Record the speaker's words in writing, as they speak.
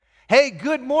Hey,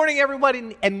 good morning,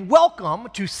 everybody, and welcome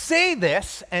to Say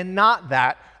This and Not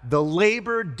That, the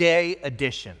Labor Day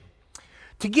edition.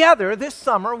 Together, this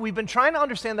summer, we've been trying to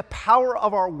understand the power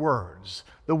of our words,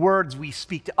 the words we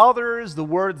speak to others, the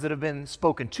words that have been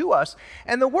spoken to us,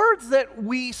 and the words that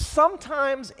we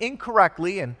sometimes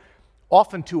incorrectly and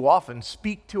often too often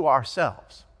speak to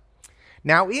ourselves.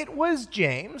 Now, it was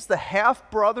James, the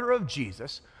half-brother of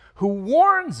Jesus, who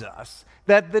warns us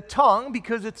that the tongue,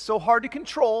 because it's so hard to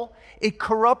control, it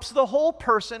corrupts the whole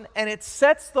person and it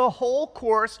sets the whole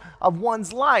course of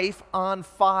one's life on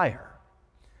fire.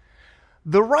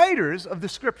 The writers of the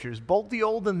scriptures, both the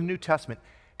Old and the New Testament,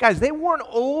 guys, they warn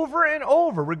over and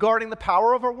over regarding the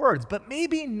power of our words, but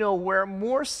maybe nowhere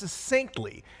more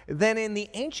succinctly than in the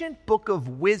ancient book of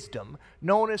wisdom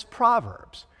known as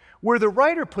Proverbs, where the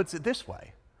writer puts it this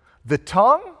way: the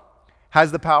tongue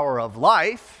has the power of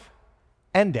life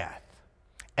and death,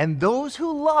 and those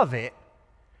who love it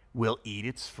will eat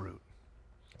its fruit.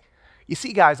 You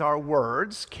see, guys, our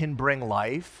words can bring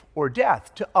life or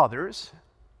death to others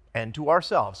and to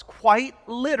ourselves, quite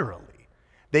literally.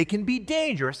 They can be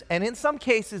dangerous, and in some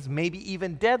cases, maybe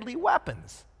even deadly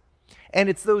weapons. And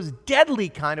it's those deadly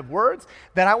kind of words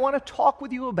that I want to talk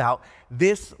with you about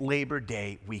this Labor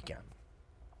Day weekend.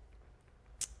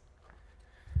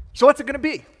 So what's it going to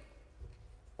be?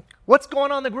 What's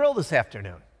going on the grill this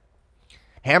afternoon?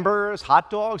 Hamburgers, hot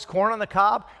dogs, corn on the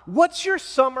cob? What's your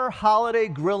summer holiday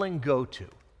grilling go-to?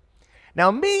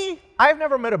 Now me, I've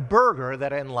never met a burger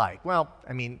that I didn't like. Well,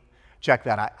 I mean, check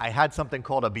that. I had something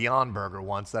called a Beyond Burger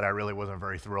once that I really wasn't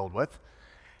very thrilled with.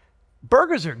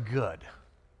 Burgers are good,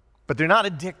 but they're not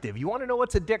addictive. You want to know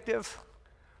what's addictive?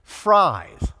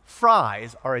 Fries.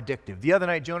 Fries are addictive. The other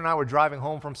night, Joan and I were driving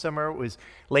home from somewhere. It was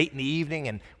late in the evening,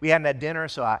 and we hadn't had dinner,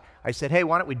 so I said, hey,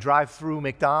 why don't we drive through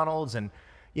McDonald's? And,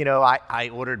 you know, I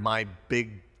ordered my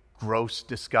big, gross,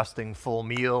 disgusting full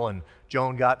meal, and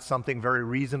Joan got something very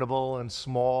reasonable and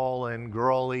small and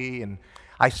girly, and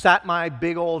I sat my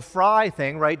big old fry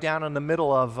thing right down in the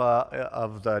middle of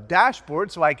the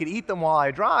dashboard so I could eat them while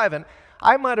I drive, and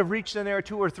I might have reached in there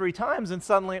 2 or 3 times, and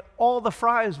suddenly all the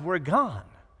fries were gone.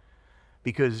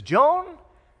 Because Joan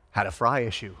had a fry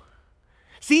issue.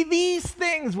 See, these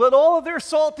things, with all of their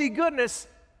salty goodness,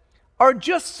 are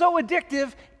just so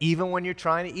addictive, even when you're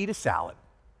trying to eat a salad.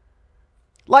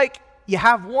 Like, you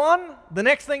have one, the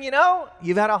next thing you know,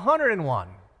 you've had 101.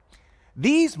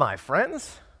 These, my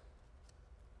friends,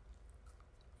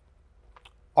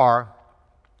 are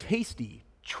tasty,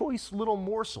 choice little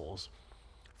morsels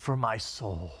for my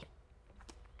soul.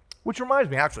 Which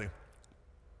reminds me, actually,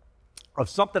 of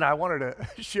something I wanted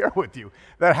to share with you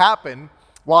that happened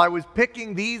while I was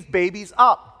picking these babies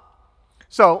up.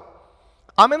 So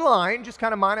I'm in line, just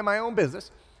kind of minding my own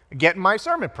business, getting my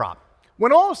sermon prop.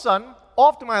 When all of a sudden,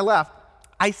 off to my left,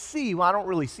 I see, well, I don't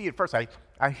really see it first,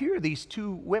 I hear these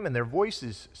 2 women, their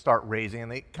voices start raising, and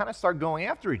they kind of start going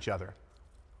after each other.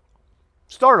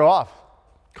 Started off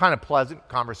kind of pleasant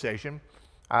conversation.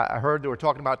 I heard they were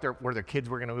talking about where their kids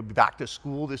were going to be back to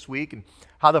school this week and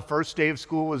how the first day of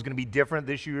school was going to be different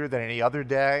this year than any other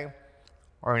day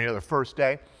or any other first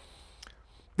day.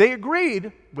 They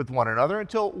agreed with one another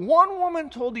until one woman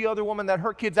told the other woman that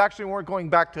her kids actually weren't going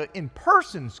back to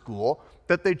in-person school,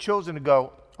 that they'd chosen to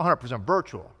go 100%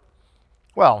 virtual.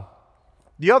 Well,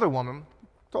 the other woman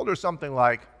told her something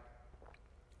like,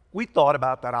 we thought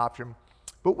about that option,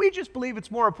 but we just believe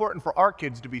it's more important for our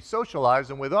kids to be socialized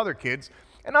and with other kids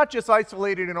and not just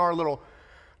isolated in our little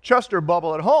Chester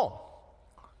bubble at home.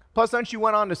 Plus, then she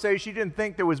went on to say she didn't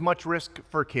think there was much risk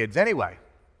for kids anyway.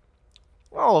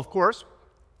 Well, of course,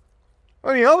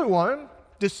 the other one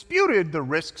disputed the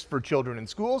risks for children in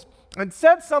schools and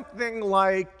said something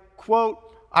like, quote,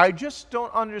 I just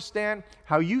don't understand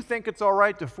how you think it's all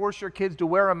right to force your kids to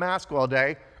wear a mask all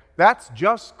day. That's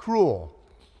just cruel.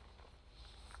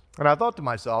 And I thought to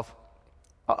myself,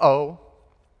 uh-oh.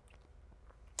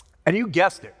 And you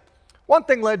guessed it. One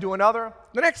thing led to another.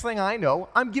 The next thing I know,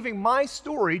 I'm giving my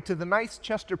story to the nice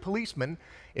Chester policeman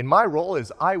in my role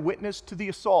as eyewitness to the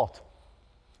assault.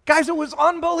 Guys, it was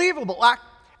unbelievable.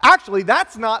 Actually,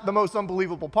 that's not the most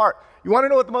unbelievable part. You want to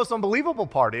know what the most unbelievable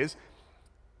part is?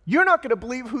 You're not going to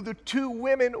believe who the 2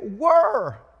 women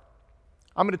were.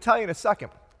 I'm going to tell you in a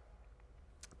second.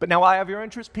 But now I have your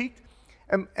interest piqued.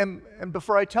 And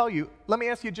before I tell you, let me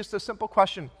ask you just a simple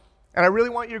question. And I really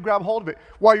want you to grab hold of it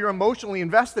while you're emotionally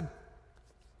invested.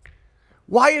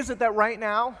 Why is it that right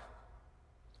now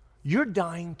you're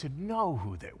dying to know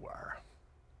who they were?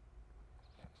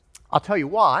 I'll tell you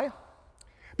why.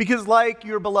 Because like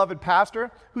your beloved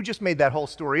pastor, who just made that whole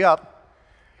story up,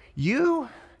 you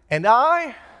and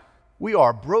I, we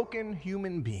are broken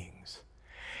human beings.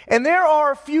 And there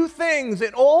are few things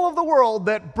in all of the world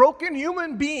that broken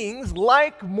human beings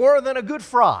like more than a good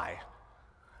fry.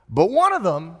 But one of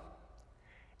them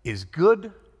is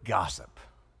good gossip.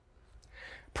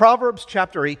 Proverbs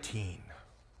chapter 18.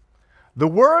 The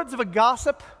words of a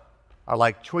gossip are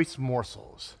like choice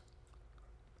morsels.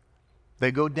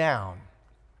 They go down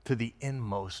to the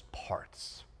inmost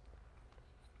parts.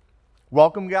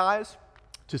 Welcome, guys,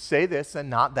 to Say This and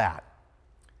Not That.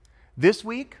 This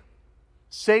week,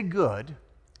 say good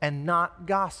and not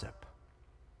gossip.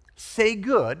 Say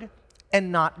good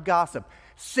and not gossip.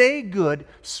 Say good,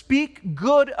 speak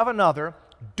good of another,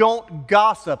 don't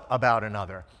gossip about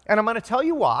another. And I'm going to tell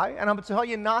you why, and I'm going to tell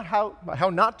you not how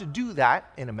not to do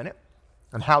that in a minute,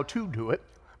 and how to do it.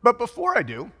 But before I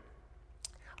do,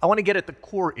 I want to get at the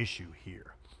core issue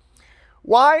here.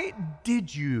 Why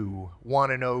did you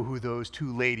want to know who those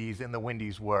two ladies in the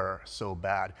Wendy's were so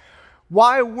bad?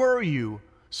 Why were you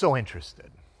so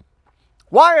interested?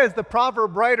 Why, as the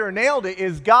proverb writer nailed it,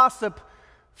 is gossip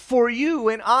for you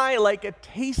and I like a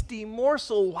tasty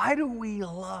morsel? Why do we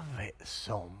love it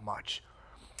so much?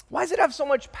 Why does it have so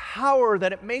much power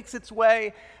that it makes its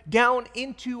way down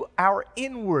into our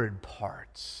inward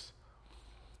parts?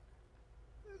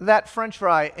 That French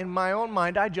fry, in my own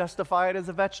mind, I justify it as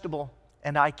a vegetable,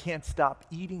 and I can't stop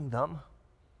eating them,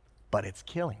 but it's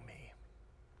killing me.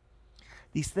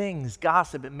 These things,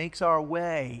 gossip, it makes our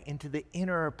way into the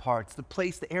inner parts,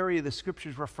 the area the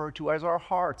scriptures refer to as our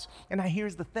hearts. And now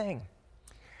here's the thing.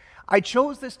 I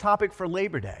chose this topic for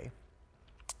Labor Day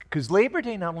because Labor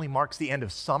Day not only marks the end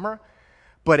of summer,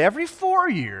 but every 4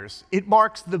 years, it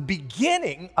marks the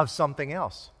beginning of something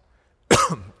else.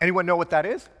 Anyone know what that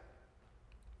is?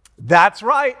 That's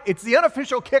right. It's the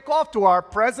unofficial kickoff to our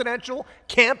presidential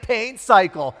campaign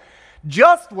cycle.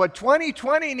 Just what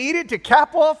 2020 needed to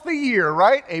cap off the year,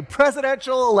 right? A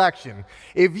presidential election.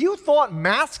 If you thought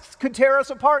masks could tear us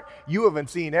apart, you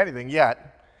haven't seen anything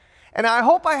yet. And I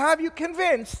hope I have you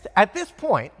convinced at this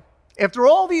point, after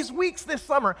all these weeks this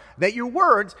summer, that your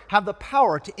words have the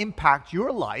power to impact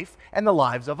your life and the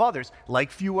lives of others, like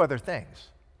few other things.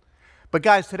 But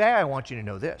guys, today I want you to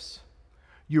know this.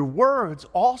 Your words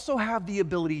also have the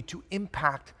ability to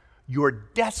impact your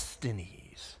destiny.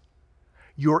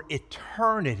 Your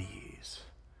eternities.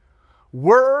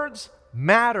 Words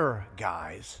matter,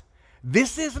 guys.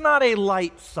 This is not a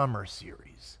light summer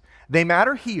series. They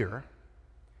matter here,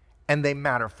 and they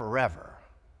matter forever.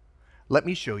 Let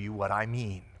me show you what I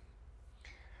mean.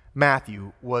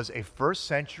 Matthew was a first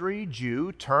century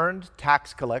Jew turned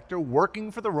tax collector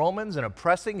working for the Romans and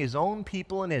oppressing his own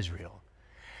people in Israel.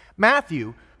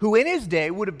 Matthew, who in his day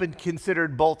would have been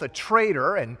considered both a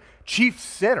traitor and chief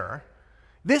sinner,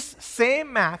 this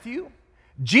same Matthew,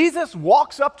 Jesus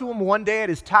walks up to him one day at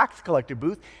his tax collector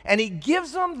booth, and he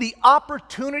gives him the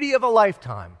opportunity of a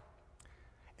lifetime.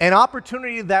 An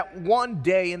opportunity that one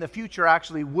day in the future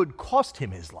actually would cost him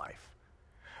his life.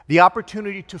 The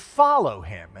opportunity to follow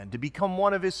him and to become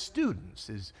one of his students,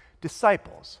 his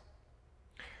disciples.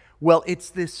 Well, it's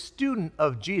this student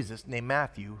of Jesus named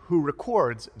Matthew who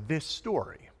records this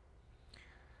story.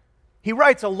 He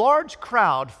writes, a large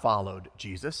crowd followed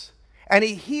Jesus, and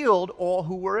he healed all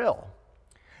who were ill.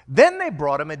 Then they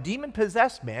brought him a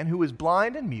demon-possessed man who was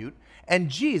blind and mute, and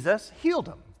Jesus healed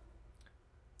him,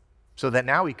 so that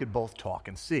now he could both talk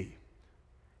and see.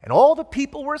 And all the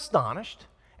people were astonished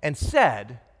and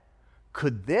said,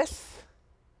 could this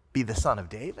be the Son of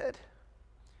David?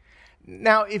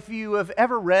 Now, if you have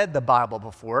ever read the Bible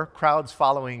before, crowds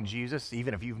following Jesus,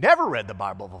 even if you've never read the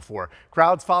Bible before,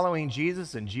 crowds following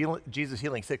Jesus and Jesus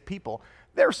healing sick people,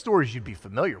 there are stories you'd be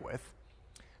familiar with.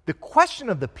 The question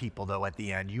of the people, though, at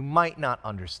the end, you might not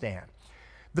understand.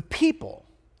 The people,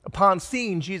 upon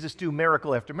seeing Jesus do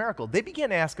miracle after miracle, they began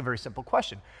to ask a very simple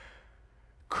question.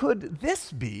 Could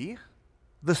this be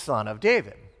the Son of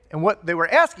David? And what they were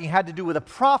asking had to do with a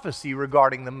prophecy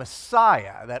regarding the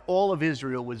Messiah that all of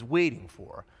Israel was waiting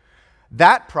for.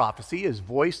 That prophecy, as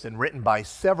voiced and written by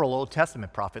several Old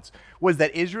Testament prophets, was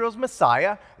that Israel's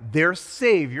Messiah, their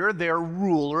Savior, their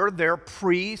ruler, their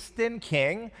priest and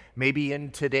king, maybe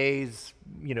in today's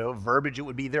verbiage it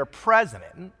would be their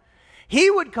president, he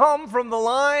would come from the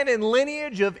line and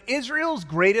lineage of Israel's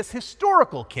greatest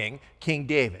historical king, King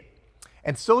David.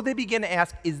 And so they begin to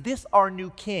ask, is this our new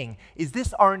king? Is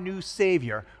this our new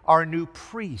Savior, our new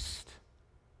priest?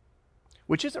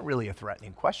 Which isn't really a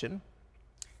threatening question,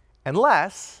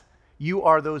 unless you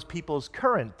are those people's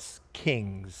current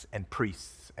kings and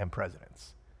priests and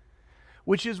presidents,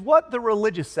 which is what the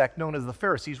religious sect known as the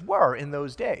Pharisees were in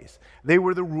those days. They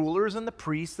were the rulers and the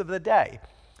priests of the day.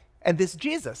 And this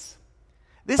Jesus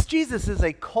is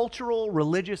a cultural,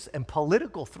 religious, and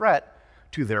political threat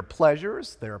to their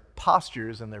pleasures, their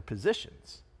postures, and their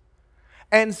positions.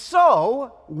 And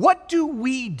so, what do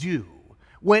we do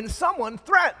when someone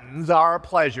threatens our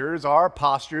pleasures, our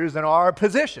postures, and our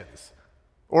positions,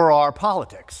 or our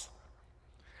politics?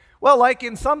 Well, like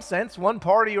in some sense, one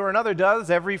party or another does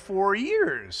every 4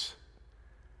 years.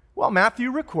 Well,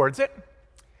 Matthew records it.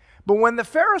 But when the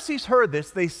Pharisees heard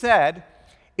this, they said,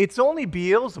 "It's only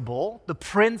Beelzebul, the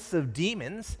prince of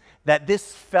demons, that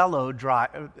this fellow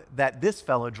drives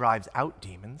out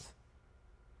demons."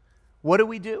 What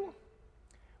do?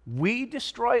 We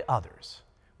destroy others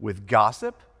with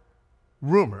gossip,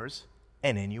 rumors,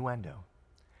 and innuendo.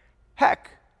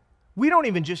 Heck, we don't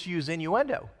even just use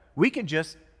innuendo. We can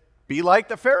just be like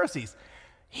the Pharisees.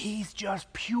 He's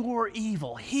just pure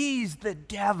evil. He's the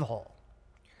devil.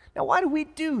 Now, why do we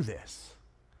do this?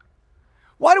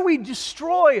 Why do we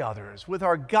destroy others with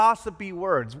our gossipy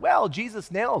words? Well,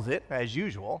 Jesus nails it, as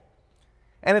usual.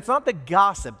 And it's not the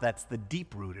gossip that's the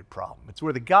deep-rooted problem. It's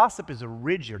where the gossip is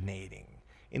originating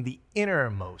in the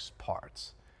innermost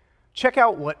parts. Check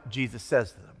out what Jesus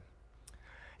says to them.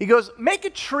 He goes, "Make a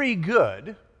tree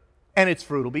good, and its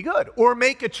fruit will be good. Or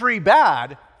make a tree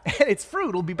bad, and its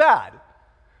fruit will be bad.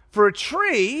 For a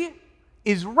tree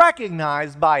is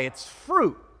recognized by its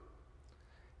fruit."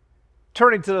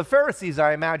 Turning to the Pharisees,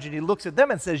 I imagine he looks at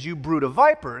them and says, "You brood of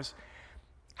vipers,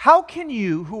 how can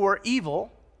you who are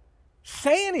evil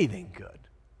say anything good?"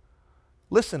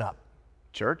 Listen up,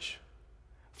 church.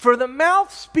 For the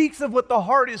mouth speaks of what the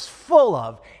heart is full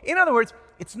of. In other words,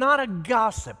 it's not a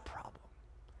gossip problem.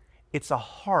 It's a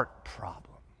heart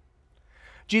problem.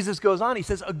 Jesus goes on, he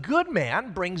says, "A good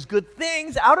man brings good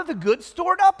things out of the good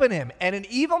stored up in him, and an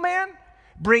evil man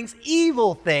brings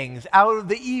evil things out of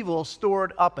the evil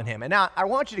stored up in him." And now, I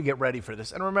want you to get ready for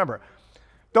this. And remember,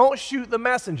 don't shoot the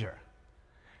messenger.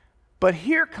 But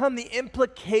here come the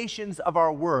implications of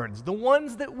our words, the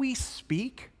ones that we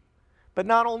speak, but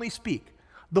not only speak,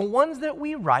 the ones that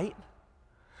we write,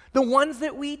 the ones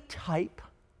that we type,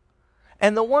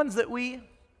 and the ones that we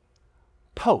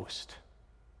post.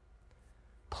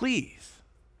 Please,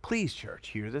 church,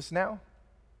 hear this now.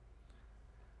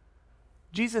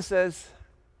 Jesus says,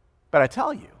 "But I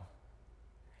tell you,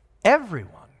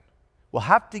 everyone will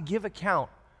have to give account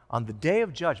on the day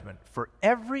of judgment for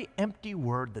every empty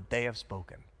word that they have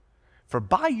spoken. For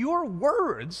by your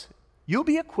words you'll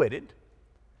be acquitted,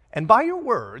 and by your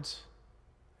words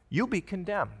you'll be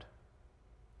condemned."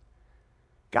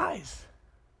 Guys,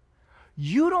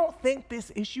 you don't think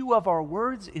this issue of our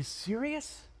words is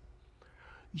serious?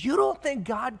 You don't think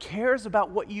God cares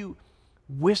about what you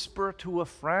whisper to a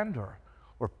friend or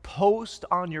post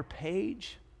on your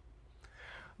page?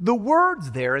 The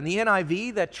words there in the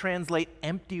NIV that translate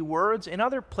empty words, in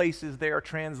other places they are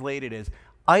translated as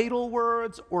idle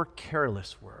words or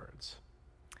careless words.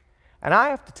 And I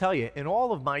have to tell you, in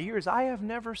all of my years, I have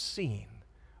never seen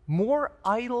more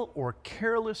idle or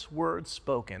careless words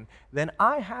spoken than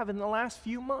I have in the last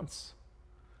few months.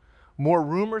 More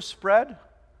rumors spread,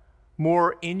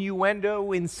 more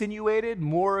innuendo insinuated,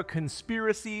 more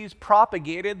conspiracies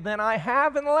propagated than I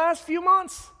have in the last few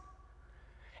months.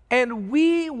 And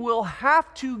we will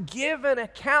have to give an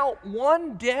account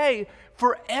one day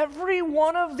for every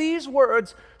one of these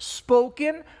words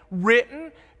spoken,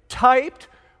 written, typed,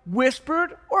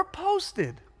 whispered, or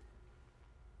posted.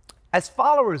 As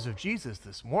followers of Jesus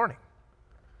this morning,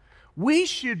 we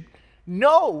should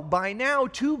know by now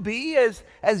to be, as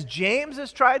James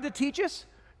has tried to teach us,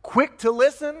 quick to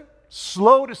listen,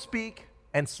 slow to speak,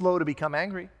 and slow to become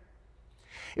angry.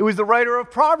 It was the writer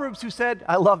of Proverbs who said,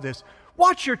 I love this,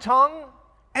 "Watch your tongue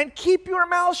and keep your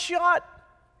mouth shut,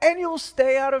 and you'll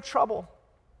stay out of trouble."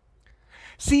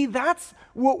 See, that's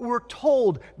what we're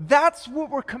told. That's what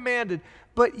we're commanded.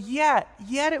 But yet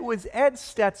it was Ed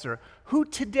Stetzer, who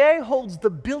today holds the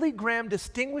Billy Graham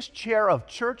Distinguished Chair of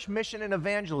Church Mission and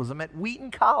Evangelism at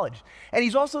Wheaton College. And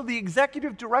he's also the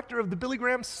executive director of the Billy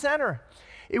Graham Center.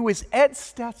 It was Ed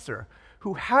Stetzer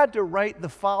who had to write the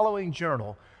following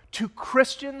journal to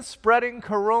Christians spreading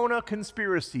corona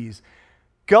conspiracies: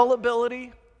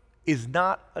 "Gullibility is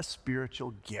not a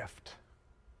spiritual gift."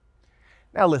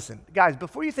 Now listen, guys,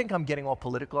 before you think I'm getting all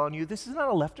political on you, this is not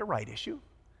a left or right issue.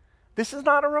 This is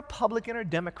not a Republican or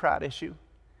Democrat issue.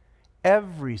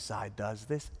 Every side does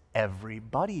this.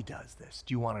 Everybody does this.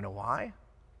 Do you want to know why?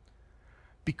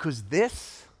 Because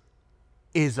this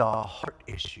is a heart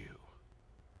issue.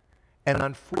 And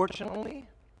unfortunately,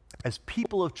 as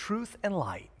people of truth and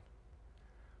light,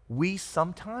 we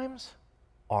sometimes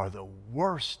are the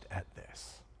worst at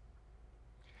this.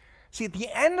 See, at the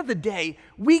end of the day,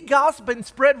 we gossip and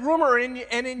spread rumor and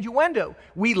innuendo.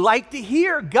 We like to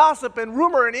hear gossip and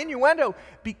rumor and innuendo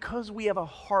because we have a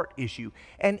heart issue.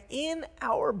 And in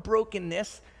our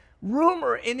brokenness,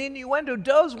 rumor and innuendo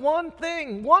does one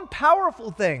thing, one powerful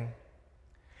thing.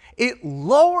 It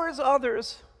lowers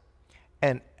others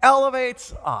and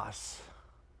elevates us.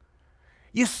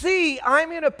 You see, I'm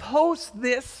going to post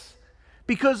this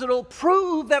because it'll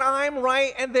prove that I'm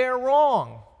right and they're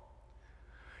wrong.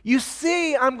 You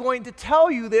see, I'm going to tell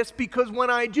you this because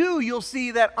when I do, you'll see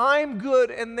that I'm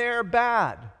good and they're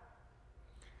bad.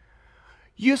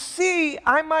 You see,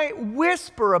 I might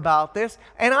whisper about this,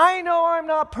 and I know I'm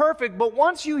not perfect, but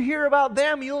once you hear about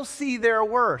them, you'll see they're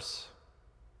worse.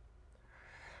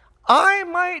 I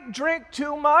might drink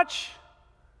too much.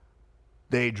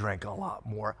 They drink a lot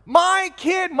more. My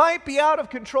kid might be out of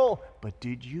control, but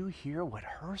did you hear what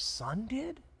her son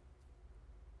did?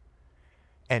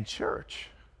 And church,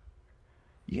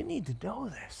 you need to know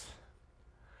this.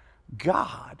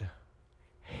 God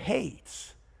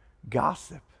hates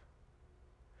gossip.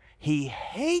 He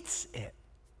hates it.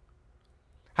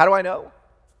 How do I know?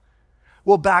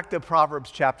 Well, back to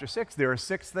Proverbs chapter 6. There are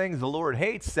 6 things the Lord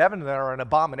hates, 7 that are an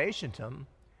abomination to him.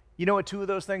 You know what 2 of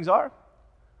those things are?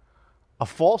 A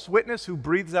false witness who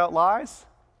breathes out lies,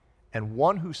 and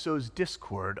one who sows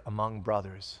discord among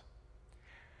brothers.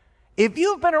 If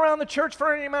you've been around the church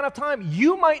for any amount of time,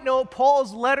 you might know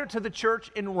Paul's letter to the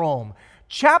church in Rome.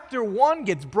 Chapter 1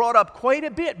 gets brought up quite a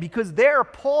bit because there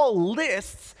Paul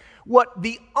lists what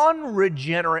the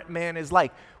unregenerate man is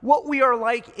like, what we are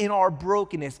like in our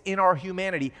brokenness, in our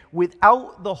humanity,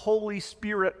 without the Holy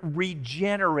Spirit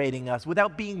regenerating us,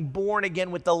 without being born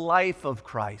again with the life of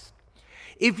Christ.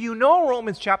 If you know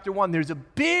Romans chapter 1, there's a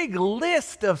big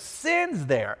list of sins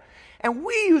there, and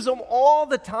we use them all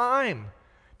the time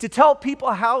to tell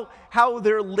people how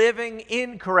they're living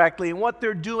incorrectly and what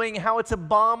they're doing, how it's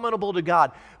abominable to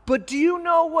God. But do you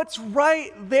know what's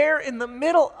right there in the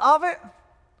middle of it?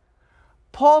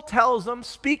 Paul tells them,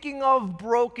 speaking of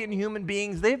broken human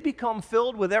beings, they've become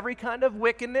filled with every kind of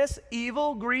wickedness,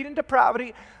 evil, greed, and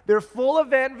depravity. They're full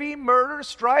of envy, murder,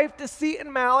 strife, deceit,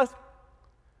 and malice.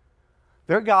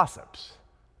 They're gossips.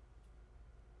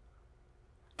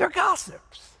 They're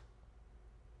gossips.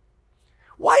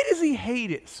 Why does he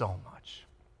hate it so much?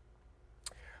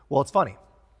 Well, it's funny.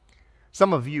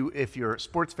 Some of you, if you're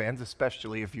sports fans,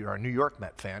 especially if you're a New York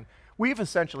Met fan, we've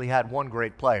essentially had one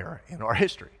great player in our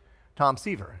history, Tom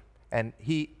Seaver, and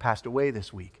he passed away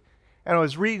this week. And I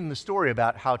was reading the story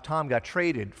about how Tom got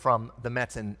traded from the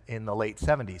Mets in the late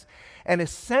 70s. And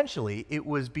essentially, it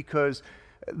was because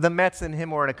the Mets and him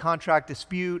were in a contract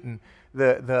dispute, and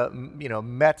the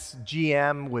Mets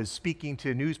GM was speaking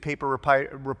to newspaper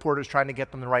reporters trying to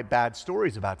get them to write bad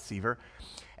stories about Seaver.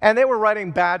 And they were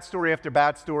writing bad story after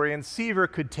bad story, and Seaver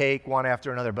could take one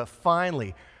after another. But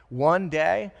finally, one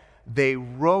day, they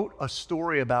wrote a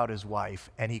story about his wife,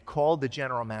 and he called the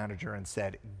general manager and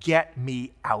said, "Get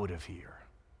me out of here."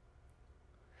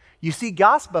 You see,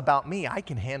 gossip about me, I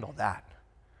can handle that.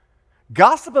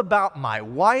 Gossip about my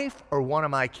wife or one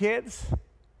of my kids,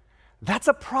 that's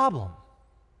a problem.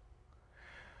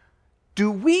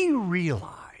 Do we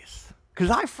realize, because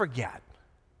I forget,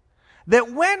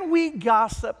 that when we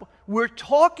gossip, we're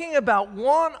talking about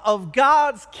one of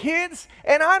God's kids?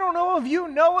 And I don't know if you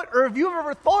know it or if you've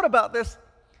ever thought about this,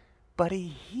 but he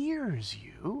hears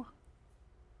you.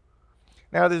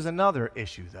 Now, there's another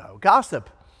issue, though. Gossip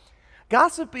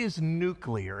is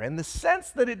nuclear in the sense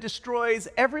that it destroys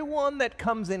everyone that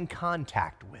comes in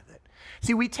contact with it.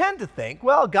 See, we tend to think,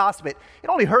 well, gossip, it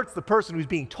only hurts the person who's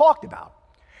being talked about.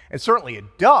 And certainly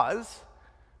it does.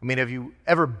 I mean, have you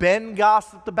ever been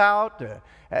gossiped about?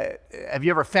 Have you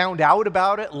ever found out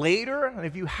about it later? And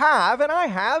if you have, and I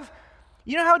have,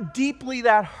 you know how deeply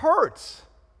that hurts.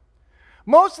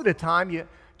 Most of the time, you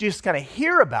just kind of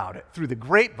hear about it through the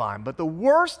grapevine. But the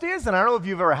worst is, and I don't know if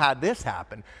you've ever had this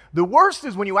happen, the worst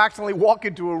is when you accidentally walk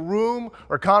into a room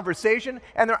or conversation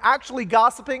and they're actually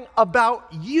gossiping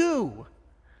about you.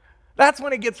 That's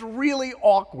when it gets really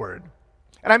awkward.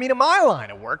 And I mean, in my line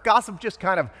of work, gossip just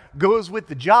kind of goes with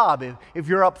the job. If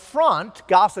you're up front,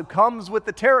 gossip comes with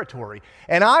the territory.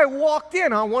 And I walked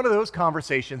in on one of those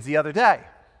conversations the other day.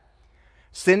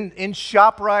 Sitting in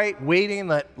ShopRite, waiting in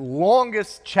the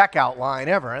longest checkout line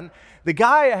ever. And the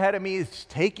guy ahead of me is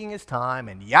taking his time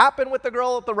and yapping with the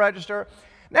girl at the register.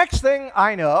 Next thing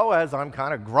I know, as I'm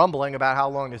kind of grumbling about how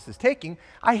long this is taking,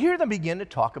 I hear them begin to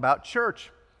talk about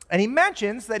church. And he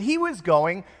mentions that he was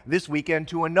going this weekend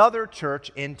to another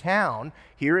church in town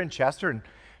here in Chester. And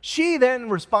she then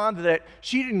responded that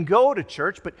she didn't go to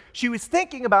church, but she was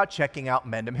thinking about checking out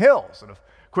Mendham Hills. And of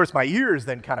Of course, my ears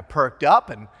then kind of perked up,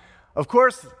 and of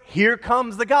course, here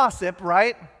comes the gossip,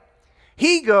 right?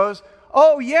 He goes,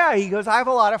 oh yeah, he goes, I have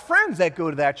a lot of friends that go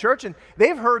to that church, and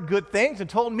they've heard good things and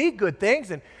told me good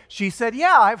things. And she said,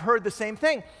 yeah, I've heard the same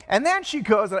thing. And then she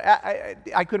goes,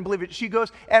 I couldn't believe it. She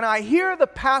goes, and I hear the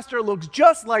pastor looks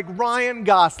just like Ryan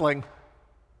Gosling.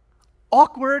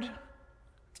 Awkward.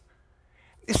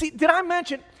 You see, did I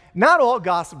mention, not all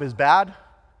gossip is bad?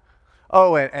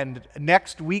 Oh, and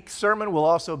next week's sermon will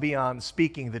also be on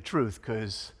speaking the truth,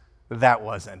 because that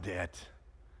wasn't it.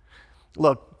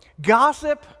 Look,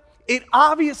 gossip, it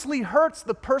obviously hurts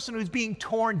the person who's being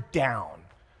torn down.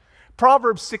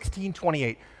 Proverbs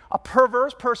 16:28. A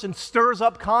perverse person stirs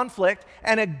up conflict,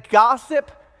 and a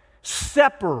gossip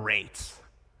separates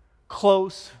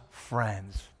close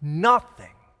friends.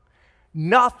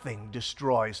 Nothing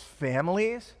destroys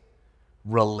families,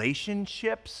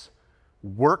 relationships,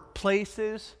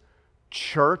 workplaces,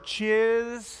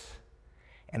 churches,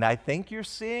 and I think you're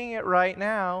seeing it right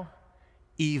now,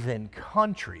 even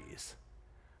countries,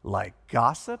 like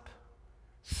gossip,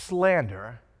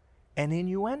 slander, and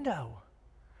innuendo.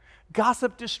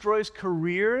 Gossip destroys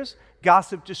careers,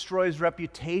 gossip destroys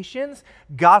reputations,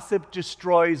 gossip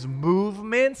destroys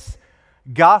movements,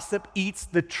 gossip eats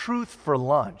the truth for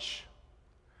lunch.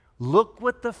 Look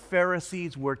what the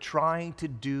Pharisees were trying to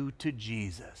do to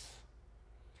Jesus.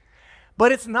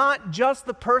 But it's not just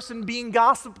the person being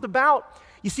gossiped about.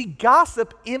 You see,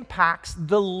 gossip impacts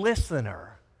the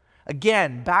listener.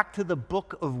 Again, back to the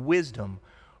book of wisdom.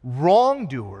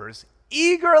 Wrongdoers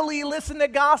eagerly listen to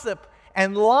gossip,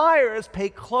 and liars pay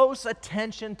close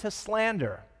attention to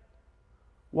slander.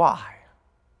 Why?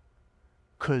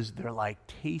 Because they're like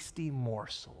tasty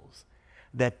morsels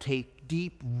that take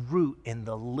deep root in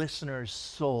the listener's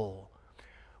soul.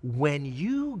 When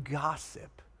you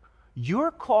gossip,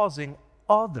 you're causing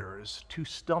others to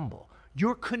stumble.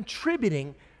 You're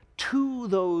contributing to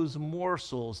those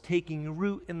morsels taking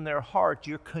root in their heart.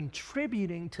 You're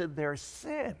contributing to their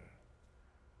sin.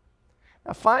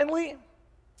 Now, finally,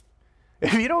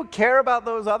 if you don't care about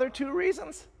those other two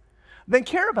reasons, then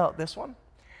care about this one.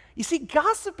 You see,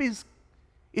 gossip is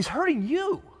hurting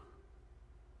you.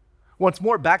 Once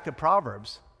more, back to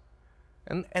Proverbs.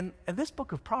 And this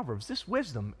book of Proverbs, this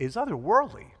wisdom is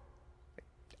otherworldly.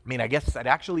 I mean, I guess that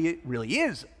actually it really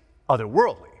is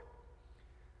otherworldly.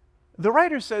 The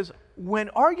writer says, when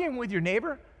arguing with your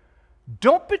neighbor,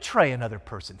 don't betray another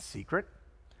person's secret.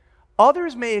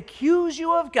 Others may accuse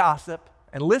you of gossip,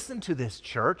 and listen to this,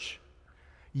 church,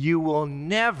 you will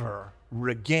never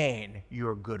regain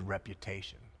your good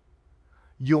reputation.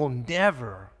 You'll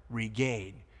never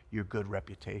regain your good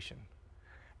reputation.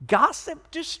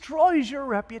 Gossip destroys your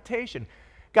reputation.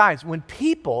 Guys, when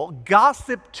people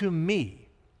gossip to me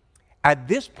at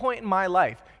this point in my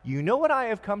life, you know what I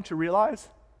have come to realize?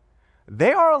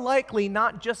 They are likely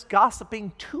not just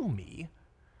gossiping to me,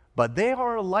 but they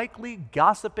are likely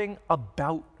gossiping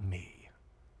about me.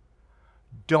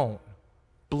 Don't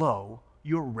blow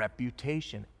your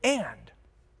reputation. And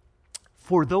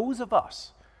for those of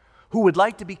us who would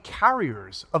like to be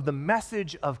carriers of the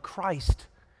message of Christ,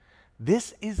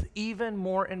 this is even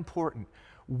more important.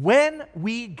 When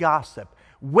we gossip,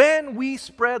 when we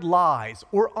spread lies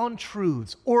or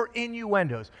untruths or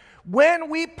innuendos, when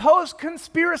we post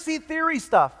conspiracy theory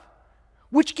stuff,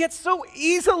 which gets so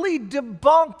easily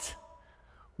debunked,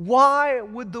 why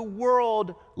would the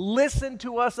world listen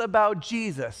to us about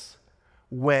Jesus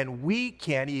when we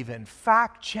can't even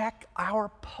fact check our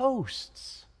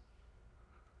posts?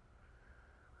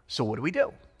 So what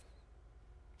do?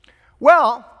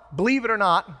 Well, believe it or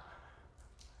not,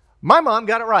 my mom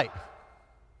got it right.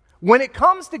 When it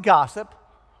comes to gossip,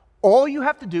 all you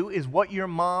have to do is what your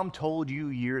mom told you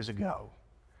years ago.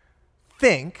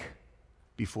 Think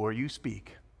before you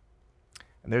speak.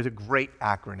 And there's a great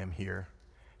acronym here.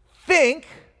 Think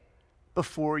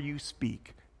before you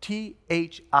speak.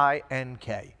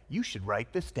 T-H-I-N-K. You should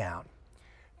write this down.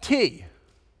 T,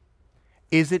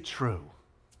 is it true?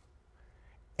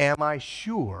 Am I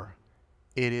sure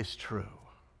it is true?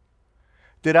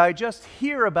 Did I just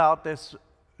hear about this,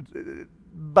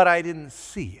 but I didn't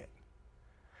see it?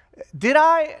 Did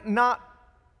I not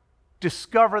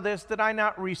discover this? Did I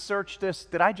not research this?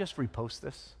 Did I just repost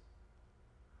this?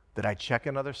 Did I check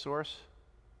another source?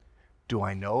 Do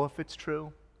I know if it's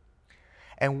true?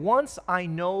 And once I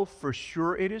know for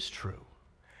sure it is true,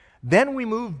 then we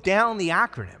move down the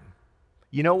acronym.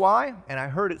 You know why? And I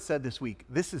heard it said this week,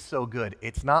 this is so good.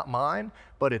 It's not mine,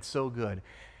 but it's so good.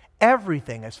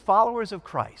 Everything as followers of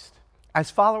Christ,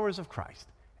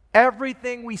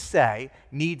 everything we say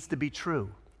needs to be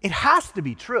true. It has to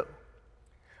be true.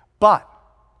 But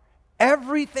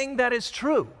everything that is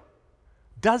true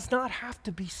does not have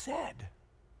to be said.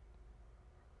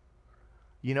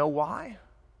 You know why?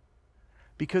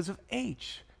 Because of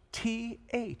H,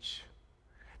 T-H.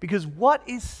 Because what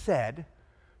is said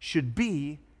should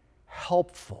be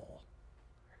helpful.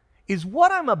 Is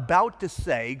what I'm about to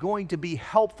say going to be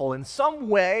helpful in some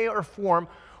way or form,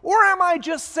 or am I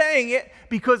just saying it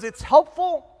because it's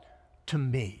helpful to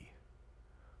me,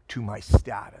 to my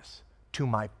status, to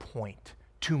my point,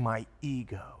 to my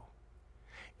ego?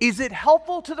 Is it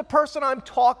helpful to the person I'm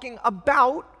talking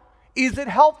about? Is it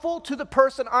helpful to the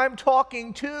person I'm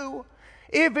talking to?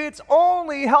 If it's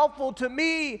only helpful to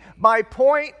me, my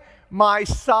point, my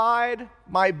side,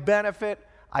 my benefit,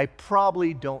 I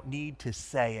probably don't need to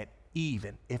say it,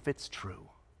 even if it's true.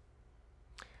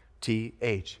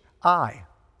 T-H-I.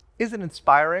 Isn't it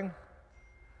inspiring?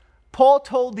 Paul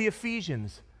told the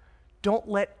Ephesians, don't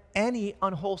let any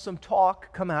unwholesome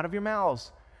talk come out of your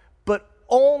mouths, but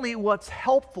only what's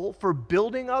helpful for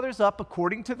building others up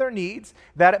according to their needs,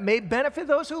 that it may benefit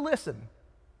those who listen.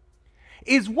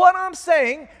 Is what I'm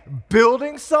saying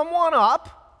building someone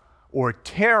up or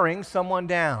tearing someone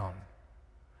down?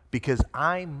 Because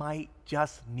I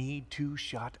just need to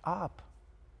shut up.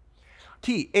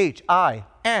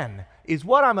 T-H-I-N. Is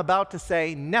what I'm about to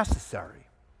say necessary?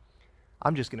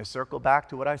 I'm just going to circle back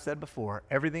to what I said before.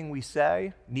 Everything we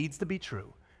say needs to be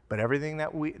true, but everything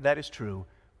that is true,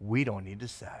 we don't need to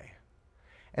say.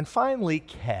 And finally,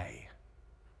 K.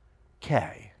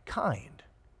 K, kind.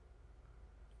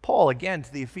 Paul, again,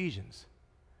 to the Ephesians.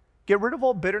 Get rid of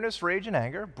all bitterness, rage, and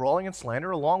anger, brawling and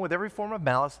slander, along with every form of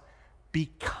malice. Be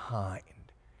kind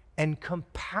and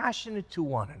compassionate to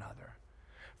one another,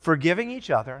 forgiving each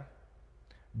other,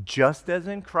 just as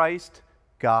in Christ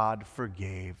God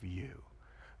forgave you.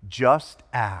 Just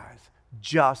as.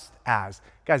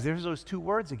 Guys, there's those two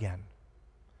words again.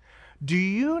 Do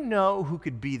you know who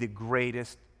could be the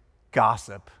greatest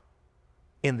gossip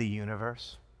in the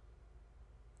universe?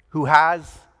 Who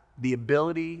has the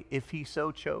ability, if he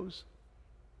so chose?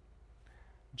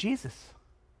 Jesus.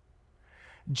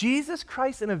 Jesus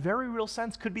Christ, in a very real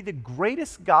sense, could be the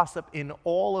greatest gossip in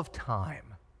all of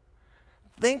time.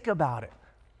 Think about it.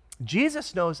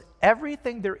 Jesus knows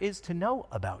everything there is to know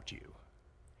about you.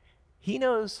 He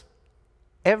knows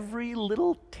every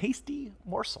little tasty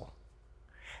morsel.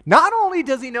 Not only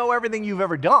does he know everything you've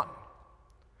ever done,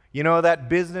 you know, that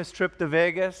business trip to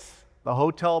Vegas, the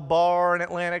hotel bar in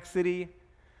Atlantic City,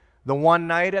 the one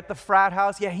night at the frat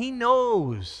house, yeah, he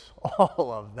knows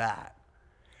all of that.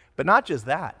 But not just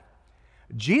that.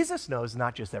 Jesus knows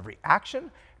not just every action,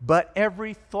 but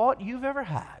every thought you've ever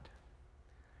had.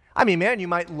 I mean, man, you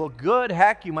might look good.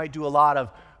 Heck, you might do a lot of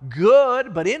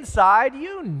good, but inside,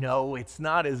 you know it's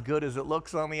not as good as it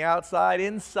looks on the outside.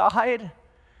 Inside,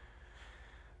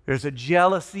 there's a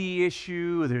jealousy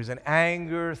issue, there's an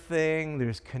anger thing,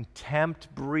 there's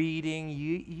contempt breeding.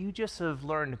 You just have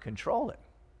learned to control it.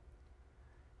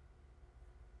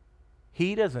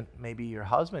 He doesn't, maybe your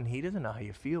husband, he doesn't know how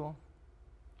you feel.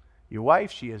 Your wife,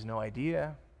 she has no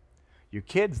idea. Your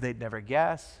kids, they'd never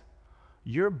guess.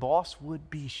 Your boss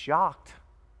would be shocked.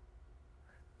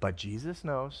 But Jesus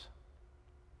knows.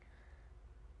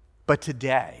 But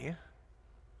today,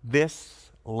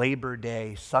 this Labor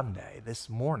Day Sunday, this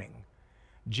morning,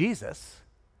 Jesus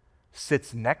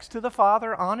sits next to the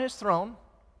Father on his throne,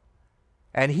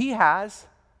 and he has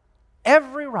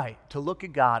every right to look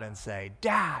at God and say,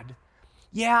 Dad,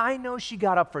 yeah, I know she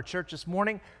got up for church this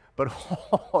morning, but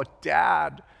oh,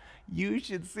 Dad, you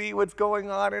should see what's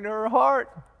going on in her heart.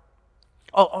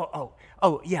 Oh,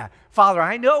 yeah, Father,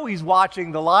 I know he's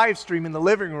watching the live stream in the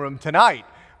living room tonight,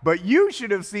 but you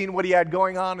should have seen what he had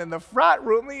going on in the frat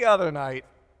room the other night.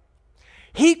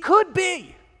 He could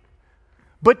be,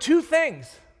 but two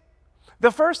things.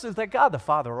 The first is that God the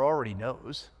Father already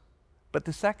knows, but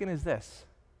the second is this.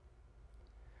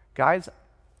 Guys,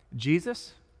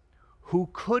 Jesus, who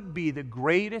could be the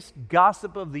greatest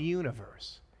gossip of the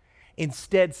universe,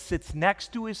 instead sits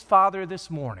next to his Father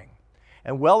this morning.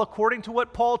 And well, according to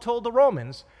what Paul told the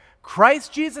Romans,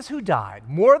 Christ Jesus who died,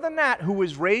 more than that, who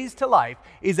was raised to life,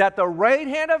 is at the right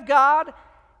hand of God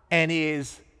and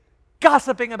is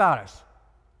gossiping about us,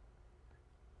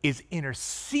 is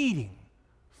interceding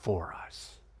for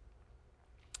us.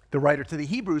 The writer to the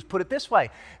Hebrews put it this way: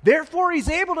 therefore he's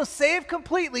able to save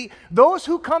completely those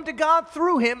who come to God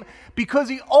through him, because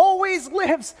he always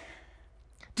lives.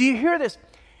 Do you hear this?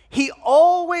 He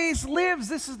always lives.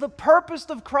 This is the purpose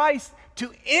of Christ,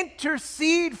 to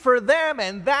intercede for them,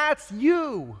 and that's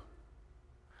you.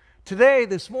 Today,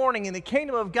 this morning, in the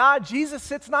kingdom of God, Jesus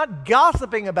sits not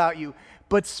gossiping about you,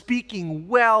 but speaking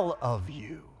well of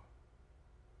you.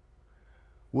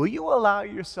 will you allow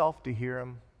yourself to hear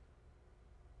him?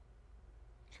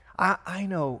 I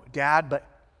know, Dad, but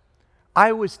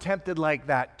I was tempted like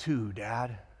that too,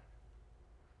 Dad.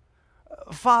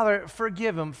 Father,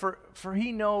 forgive him, for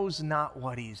he knows not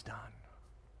what he's done.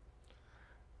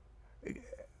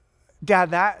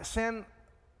 Dad, that sin,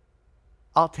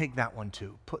 I'll take that one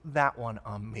too. Put that one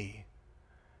on me,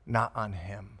 not on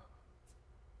him.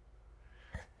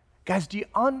 Guys, do you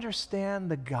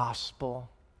understand the gospel?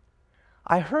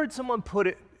 I heard someone put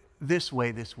it this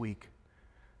way this week.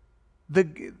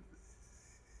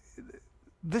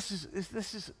 This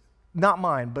is not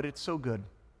mine, but it's so good.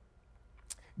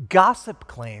 Gossip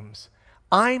claims,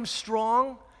 I'm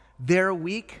strong, they're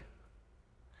weak.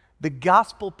 The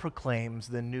gospel proclaims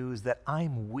the news that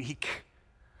I'm weak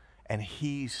and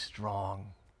he's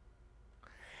strong.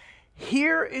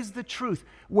 Here is the truth.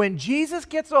 When Jesus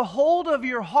gets a hold of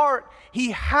your heart,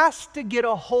 he has to get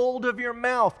a hold of your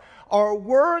mouth. Our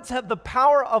words have the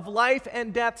power of life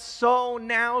and death, so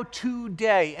now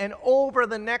today and over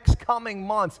the next coming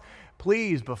months.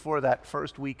 Please, before that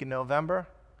first week in November,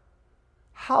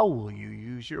 how will you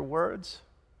use your words?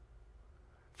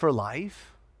 For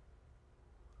life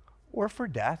or for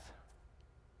death?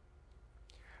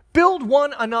 Build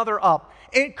one another up.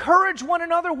 Encourage one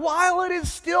another while it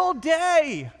is still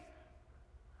day.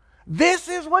 This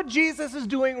is what Jesus is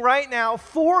doing right now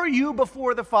for you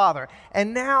before the Father.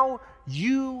 And now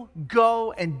you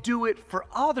go and do it for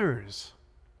others.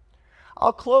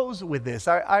 I'll close with this.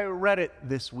 I read it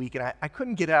this week and I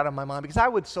couldn't get it out of my mind because I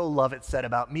would so love it said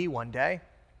about me one day.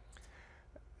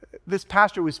 This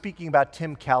pastor was speaking about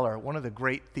Tim Keller, one of the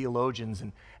great theologians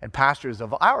and pastors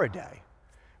of our day.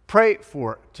 Pray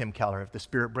for Tim Keller if the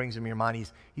Spirit brings him to your mind.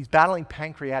 He's battling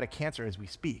pancreatic cancer as we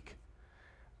speak.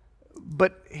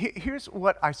 But here's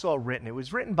what I saw written. It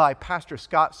was written by Pastor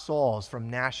Scott Sauls from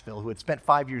Nashville, who had spent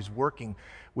 5 years working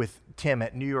with Tim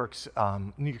at New York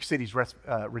City's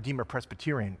Redeemer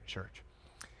Presbyterian Church.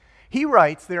 He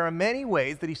writes, there are many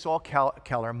ways that he saw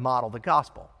Keller model the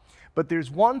gospel, but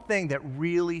there's one thing that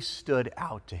really stood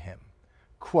out to him.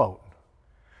 Quote,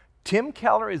 Tim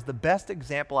Keller is the best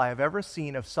example I have ever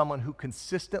seen of someone who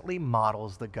consistently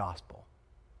models the gospel.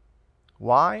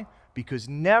 Why? Because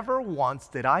never once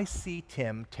did I see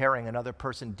Tim tearing another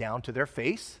person down to their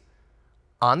face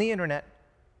on the internet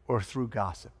or through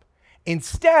gossip.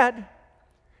 Instead,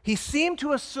 he seemed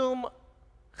to assume,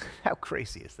 how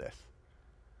crazy is this?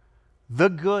 The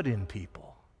good in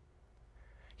people.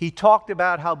 He talked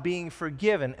about how being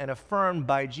forgiven and affirmed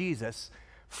by Jesus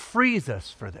frees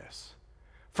us for this,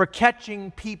 for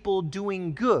catching people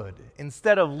doing good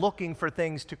instead of looking for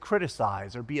things to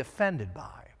criticize or be offended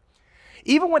by.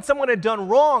 Even when someone had done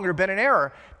wrong or been in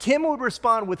error, Tim would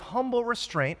respond with humble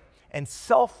restraint and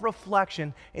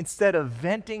self-reflection instead of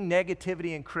venting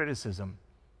negativity and criticism.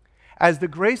 As the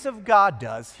grace of God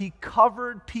does, he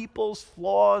covered people's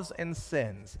flaws and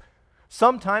sins.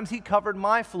 Sometimes he covered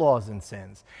my flaws and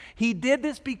sins. He did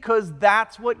this because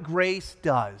that's what grace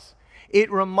does.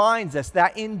 It reminds us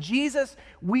that in Jesus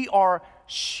we are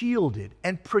shielded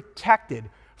and protected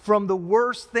from the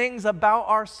worst things about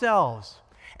ourselves.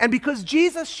 And because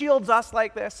Jesus shields us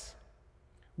like this,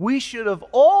 we should of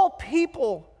all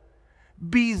people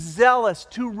be zealous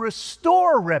to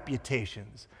restore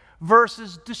reputations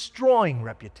versus destroying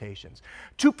reputations,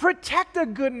 to protect a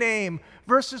good name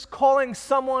versus calling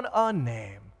someone a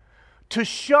name, to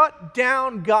shut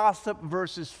down gossip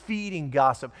versus feeding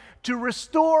gossip, to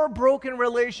restore broken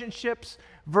relationships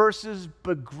versus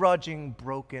begrudging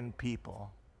broken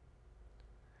people.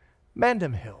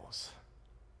 Mendham Hills.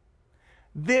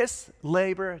 This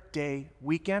Labor Day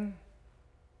weekend,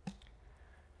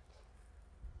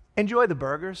 enjoy the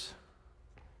burgers,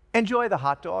 enjoy the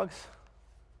hot dogs,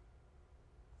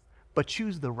 but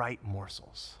choose the right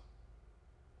morsels.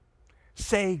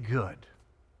 Say good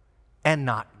and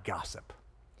not gossip.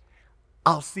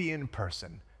 I'll see you in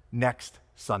person next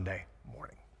Sunday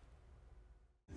morning.